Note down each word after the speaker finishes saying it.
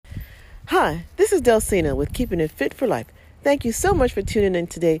Hi, this is Delcina with Keeping It Fit for Life. Thank you so much for tuning in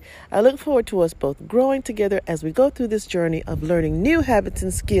today. I look forward to us both growing together as we go through this journey of learning new habits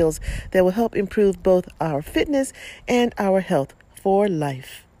and skills that will help improve both our fitness and our health for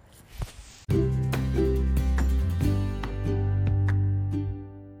life.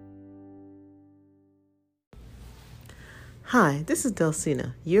 Hi, this is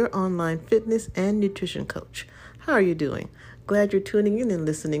Delcina, your online fitness and nutrition coach. How are you doing? Glad you're tuning in and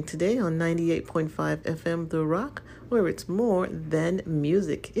listening today on 98.5 FM The Rock, where it's more than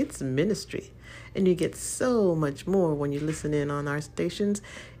music, it's ministry. And you get so much more when you listen in on our stations.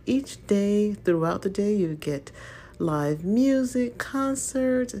 Each day, throughout the day, you get live music,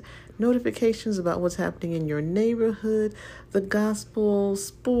 concerts, notifications about what's happening in your neighborhood, the gospel,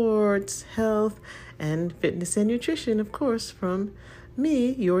 sports, health, and fitness and nutrition, of course, from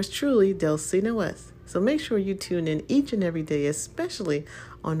me, yours truly, Delcina West. So make sure you tune in each and every day, especially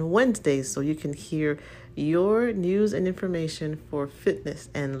on Wednesdays, so you can hear your news and information for fitness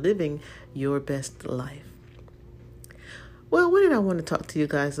and living your best life. Well, what did I want to talk to you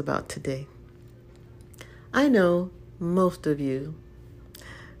guys about today? I know most of you,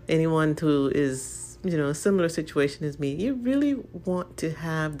 anyone who is, a similar situation as me, you really want to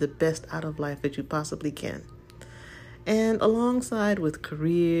have the best out of life that you possibly can. And alongside with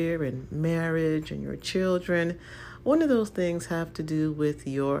career and marriage and your children, one of those things have to do with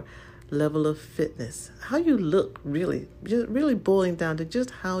your level of fitness. How you look, really, just really boiling down to just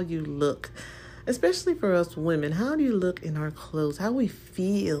how you look. Especially for us women, how do you look in our clothes? How we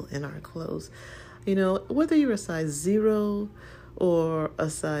feel in our clothes? Whether you're a size 0 or a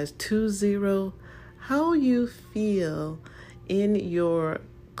size 20, how you feel in your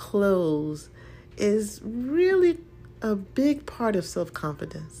clothes is really a big part of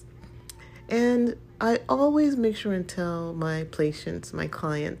self-confidence. And I always make sure and tell my patients, my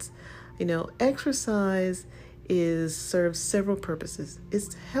clients, exercise serves several purposes.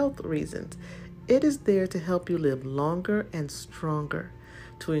 It's health reasons. It is there to help you live longer and stronger,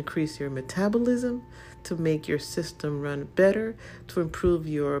 to increase your metabolism, to make your system run better, to improve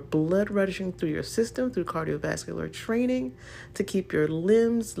your blood rushing through your system through cardiovascular training, to keep your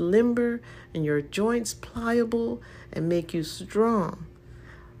limbs limber and your joints pliable and make you strong.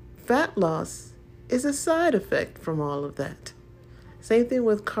 Fat loss is a side effect from all of that. Same thing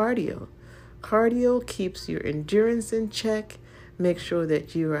with cardio. Cardio keeps your endurance in check, make sure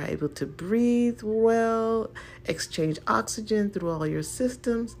that you are able to breathe well, exchange oxygen through all your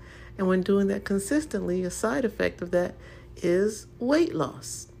systems. And when doing that consistently, a side effect of that is weight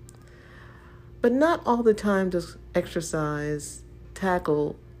loss. But not all the time does exercise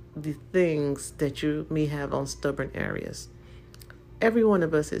tackle the things that you may have on stubborn areas. Every one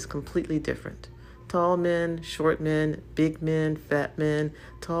of us is completely different. Tall men, short men, big men, fat men,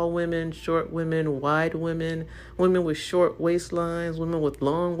 tall women, short women, wide women, women with short waistlines, women with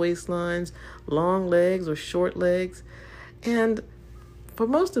long waistlines, long legs or short legs. And for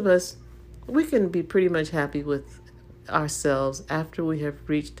most of us, we can be pretty much happy with ourselves after we have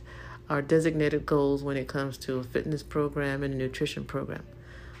reached our designated goals when it comes to a fitness program and a nutrition program.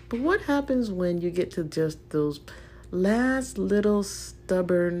 But what happens when you get to just those last little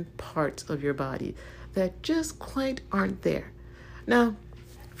stubborn parts of your body that just quite aren't there? Now,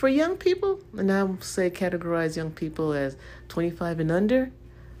 for young people, and I will say categorize young people as 25 and under,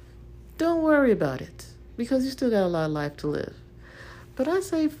 don't worry about it because you still got a lot of life to live. But I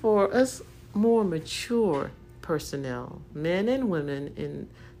say for us more mature personnel, men and women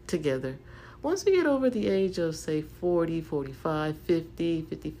together, once we get over the age of, say, 40, 45, 50,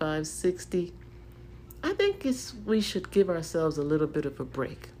 55, 60, I think we should give ourselves a little bit of a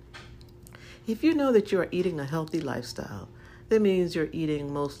break. If you know that you are eating a healthy lifestyle, that means you're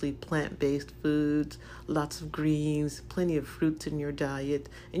eating mostly plant-based foods, lots of greens, plenty of fruits in your diet,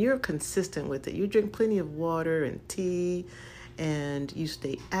 and you're consistent with it. You drink plenty of water and tea, and you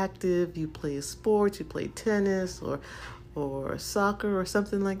stay active, you play sports, you play tennis or soccer or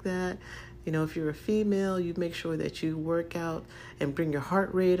something like that. If you're a female, you make sure that you work out and bring your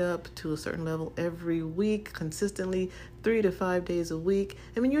heart rate up to a certain level every week, consistently, 3 to 5 days a week.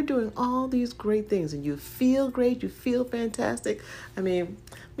 You're doing all these great things and you feel great, you feel fantastic.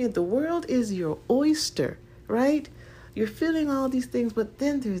 The world is your oyster, right? You're feeling all these things, but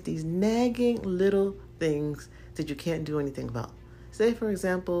then there's these nagging little things that you can't do anything about. Say, for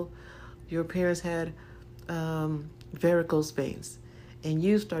example, your parents had varicose veins, and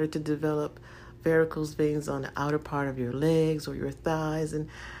you started to develop varicose veins on the outer part of your legs or your thighs, and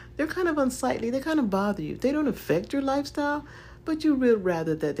they're kind of unsightly. They kind of bother you. They don't affect your lifestyle, but you would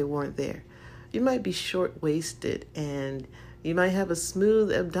rather that they weren't there. You might be short-waisted, and You might have a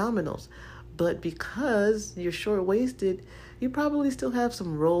smooth abdominals, but because you're short-waisted, you probably still have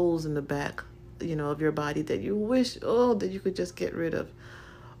some rolls in the back, of your body that you wish, that you could just get rid of.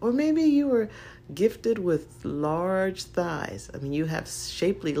 Or maybe you were gifted with large thighs. I mean, you have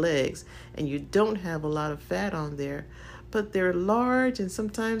shapely legs and you don't have a lot of fat on there, but they're large. And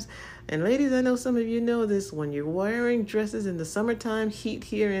sometimes, and ladies, I know some of you know this, when you're wearing dresses in the summertime heat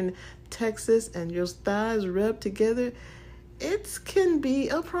here in Texas and your thighs rub together, it can be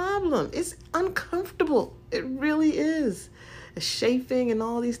a problem. It's uncomfortable. It really is. Chafing and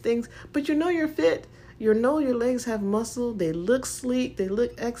all these things, but you're fit. Your legs have muscle. They look sleek. They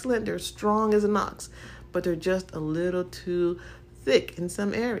look excellent. They're strong as an ox, but they're just a little too thick in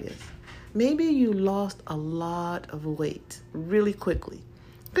some areas. Maybe you lost a lot of weight really quickly.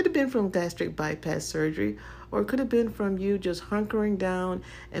 Could have been from gastric bypass surgery, or it could have been from you just hunkering down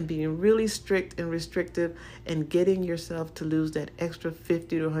and being really strict and restrictive and getting yourself to lose that extra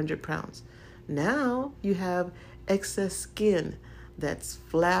 50 to 100 pounds. Now you have excess skin that's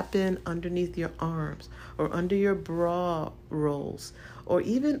flapping underneath your arms or under your bra rolls or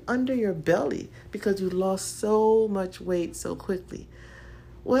even under your belly because you lost so much weight so quickly.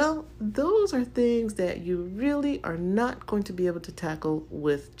 Well, those are things that you really are not going to be able to tackle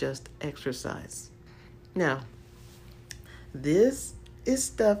with just exercise. Now, this is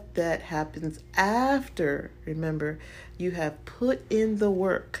stuff that happens after, remember, you have put in the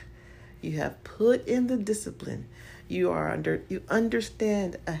work. You have put in the discipline. You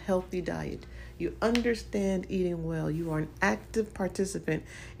understand a healthy diet. You understand eating well. You are an active participant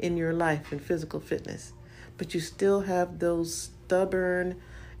in your life and physical fitness. But you still have those stubborn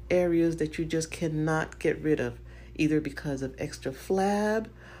areas that you just cannot get rid of, either because of extra flab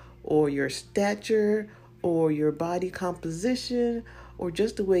or your stature or your body composition or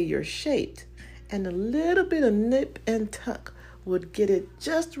just the way you're shaped. And a little bit of nip and tuck would get it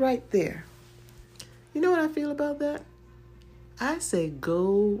just right there. You know what I feel about that? I say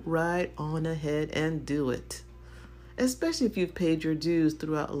go right on ahead and do it, especially if you've paid your dues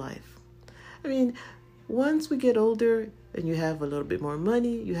throughout life. I mean, once we get older and you have a little bit more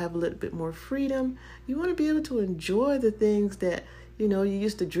money, you have a little bit more freedom, you want to be able to enjoy the things that, you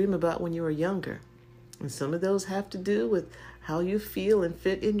used to dream about when you were younger. And some of those have to do with how you feel and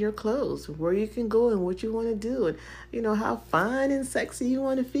fit in your clothes, where you can go and what you want to do, and, how fine and sexy you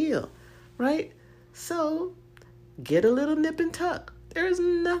want to feel, right? So get a little nip and tuck. There is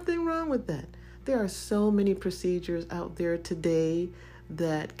nothing wrong with that. There are so many procedures out there today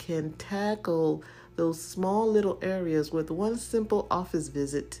that can tackle those small little areas with one simple office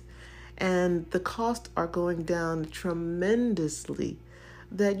visit. And the costs are going down tremendously,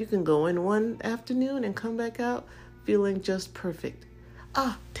 that you can go in one afternoon and come back out feeling just perfect.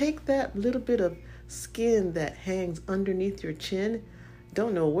 Take that little bit of skin that hangs underneath your chin.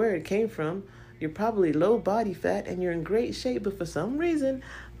 Don't know where it came from. You're probably low body fat and you're in great shape, but for some reason,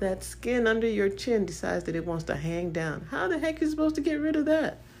 that skin under your chin decides that it wants to hang down. How the heck are you supposed to get rid of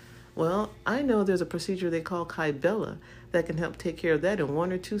that? Well, I know there's a procedure they call Kybella that can help take care of that in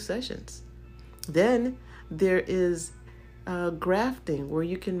 1 or 2 sessions. Then there is grafting, where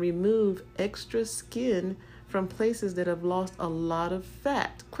you can remove extra skin from places that have lost a lot of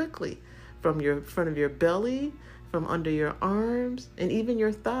fat quickly, from your front of your belly, from under your arms, and even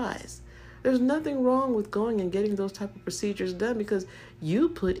your thighs. There's nothing wrong with going and getting those type of procedures done because you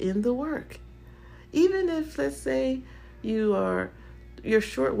put in the work. Even if, let's say, you're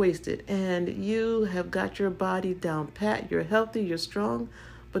short-waisted and you have got your body down pat, you're healthy, you're strong,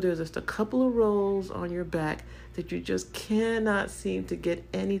 but there's just a couple of rolls on your back that you just cannot seem to get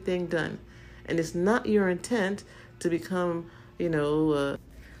anything done. And it's not your intent to become, a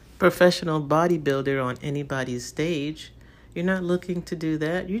professional bodybuilder on anybody's stage. You're not looking to do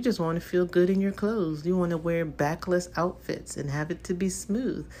that. You just want to feel good in your clothes. You want to wear backless outfits and have it to be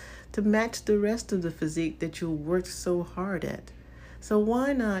smooth, to match the rest of the physique that you worked so hard at. So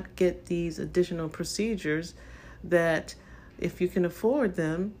why not get these additional procedures that, if you can afford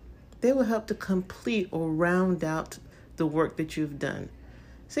them, they will help to complete or round out the work that you've done.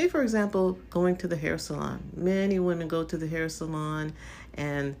 Say, for example, going to the hair salon. Many women go to the hair salon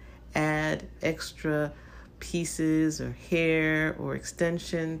and add extra pieces or hair or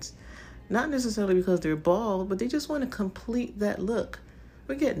extensions, not necessarily because they're bald, but they just want to complete that look.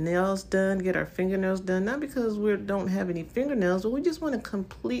 We get nails done, get our fingernails done, not because we don't have any fingernails, but we just want to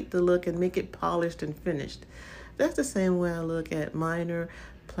complete the look and make it polished and finished. That's the same way I look at minor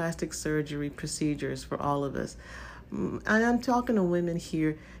plastic surgery procedures for all of us. And I'm talking to women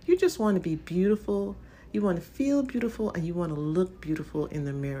here. You just want to be beautiful, you want to feel beautiful, and you want to look beautiful in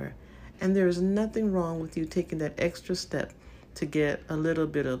the mirror. And there's nothing wrong with you taking that extra step to get a little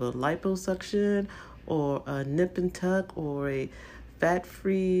bit of a liposuction or a nip and tuck or a fat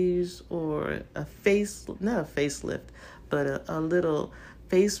freeze or not a facelift, but a little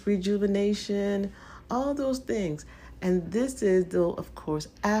face rejuvenation, all those things. And this is, though, of course,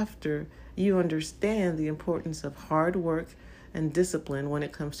 after you understand the importance of hard work and discipline when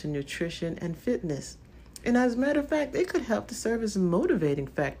it comes to nutrition and fitness. And as a matter of fact, it could help to serve as a motivating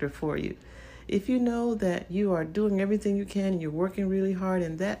factor for you. If you know that you are doing everything you can and you're working really hard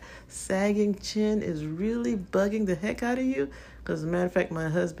and that sagging chin is really bugging the heck out of you, because as a matter of fact, my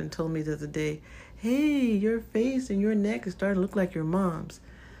husband told me the other day, hey, your face and your neck is starting to look like your mom's.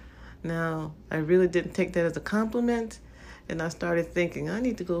 Now, I really didn't take that as a compliment, and I started thinking, I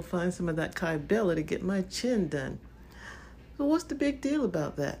need to go find some of that Kybella to get my chin done. So what's the big deal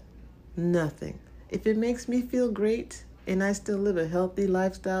about that? Nothing. If it makes me feel great and I still live a healthy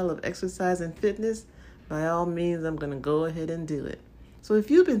lifestyle of exercise and fitness, by all means, I'm going to go ahead and do it. So if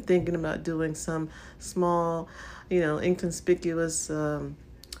you've been thinking about doing some small, inconspicuous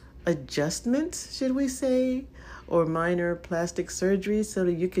adjustments, should we say, or minor plastic surgery so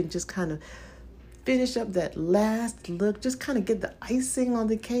that you can just kind of finish up that last look, just kind of get the icing on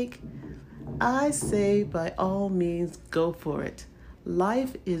the cake, I say by all means, go for it.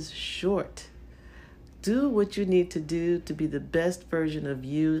 Life is short. Do what you need to do to be the best version of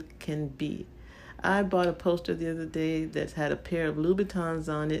you can be. I bought a poster the other day that had a pair of Louboutins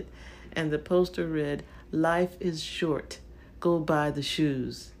on it, and the poster read, "Life is short. Go buy the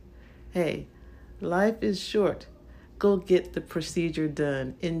shoes." Hey, life is short. Go get the procedure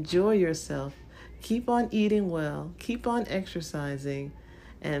done. Enjoy yourself. Keep on eating well. Keep on exercising.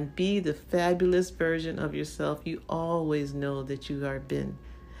 And be the fabulous version of yourself you always know that you are been.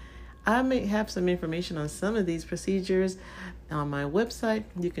 I may have some information on some of these procedures on my website.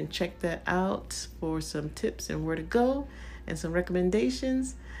 You can check that out for some tips and where to go and some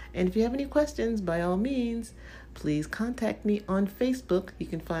recommendations. And if you have any questions, by all means, please contact me on Facebook. You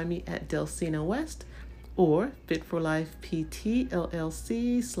can find me at Delsina West or Fit for Life PT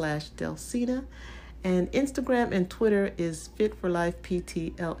LLC /Delsina. And Instagram and Twitter is Fit for Life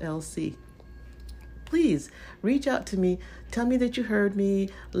PT LLC. Please reach out to me. Tell me that you heard me.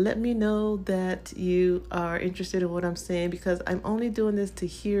 Let me know that you are interested in what I'm saying, because I'm only doing this to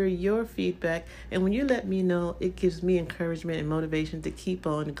hear your feedback. And when you let me know, it gives me encouragement and motivation to keep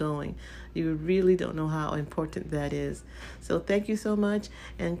on going. You really don't know how important that is. So thank you so much.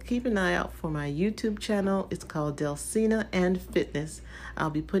 And keep an eye out for my YouTube channel. It's called Delsina and Fitness. I'll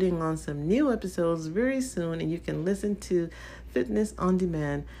be putting on some new episodes very soon, and you can listen to Fitness on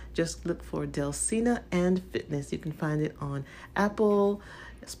Demand. Just look for Delsina and Fitness. You can find it on Apple,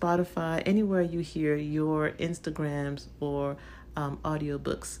 Spotify, anywhere you hear your Instagrams or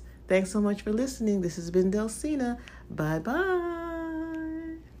audiobooks. Thanks so much for listening. This has been Delsina.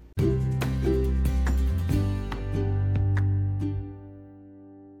 Bye-bye.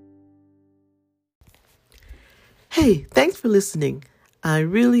 Hey, thanks for listening. I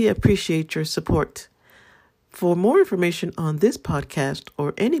really appreciate your support. For more information on this podcast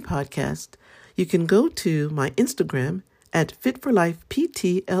or any podcast, you can go to my Instagram at Fit for Life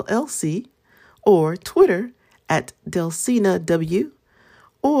PT LLC or Twitter at Delsina W,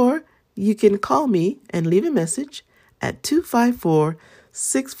 or you can call me and leave a message at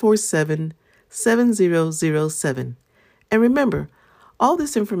 254-647-7007. And remember, all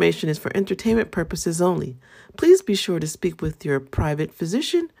this information is for entertainment purposes only. Please be sure to speak with your private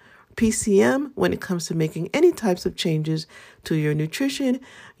physician, PCM, when it comes to making any types of changes to your nutrition,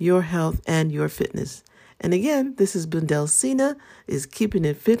 your health, and your fitness. And again, this has been Delsina, is keeping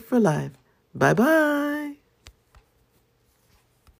it fit for life. Bye-bye.